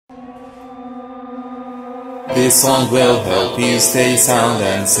This song will help you stay sound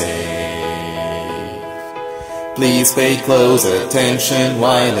and safe. Please pay close attention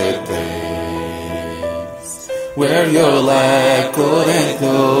while it plays. Wear your lab coat and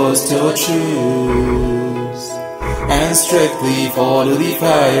close toe shoes, and strictly follow the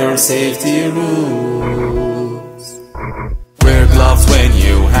fire safety rules. Wear gloves when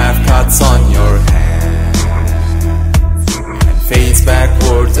you have cuts on your hands, and face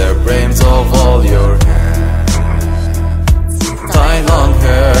backward the brims of all your hands. Tie long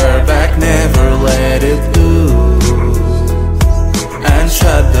hair back, never let it loose, and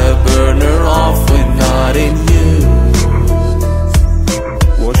shut the burner off when not in use.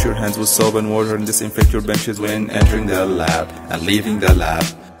 Wash your hands with soap and water and disinfect your benches when entering the lab and leaving the lab.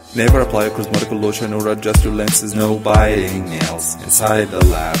 Never apply a cosmetic lotion or adjust your lenses, no biting nails inside the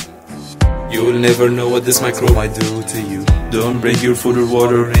lab. You will never know what this microbe might do to you. Don't bring your food or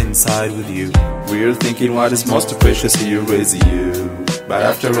water inside with you. We're thinking what is most precious here is you. But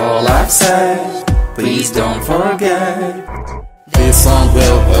after all I've said, please don't forget, this song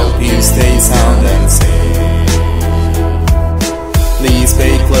will help you stay sound and safe. Please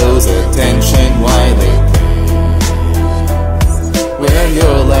pay close attention while it plays. Wear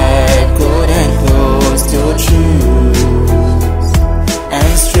your lab coat and close toe shoes,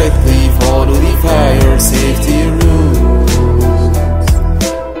 and strictly follow the fire safety rules.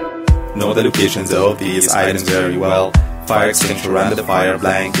 Know the locations of these items very well. Fire extinguisher and the fire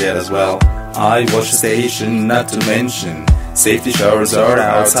blanket as well. Eye wash station, not to mention. Safety showers are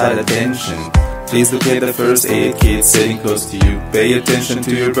outside attention. Please locate the first aid kit sitting close to you. Pay attention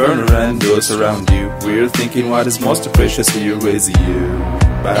to your burner and those around you. We're thinking what is most precious here is you.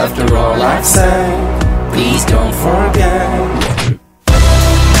 But after all I've said, please don't forget.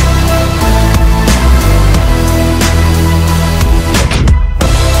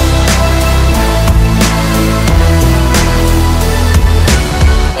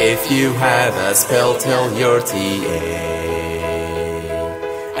 If you have a spill, tell your TA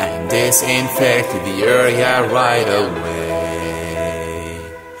and disinfect the area right away.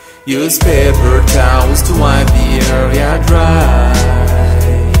 Use paper towels to wipe the area dry,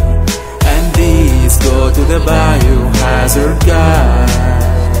 and these go to the biohazard guy.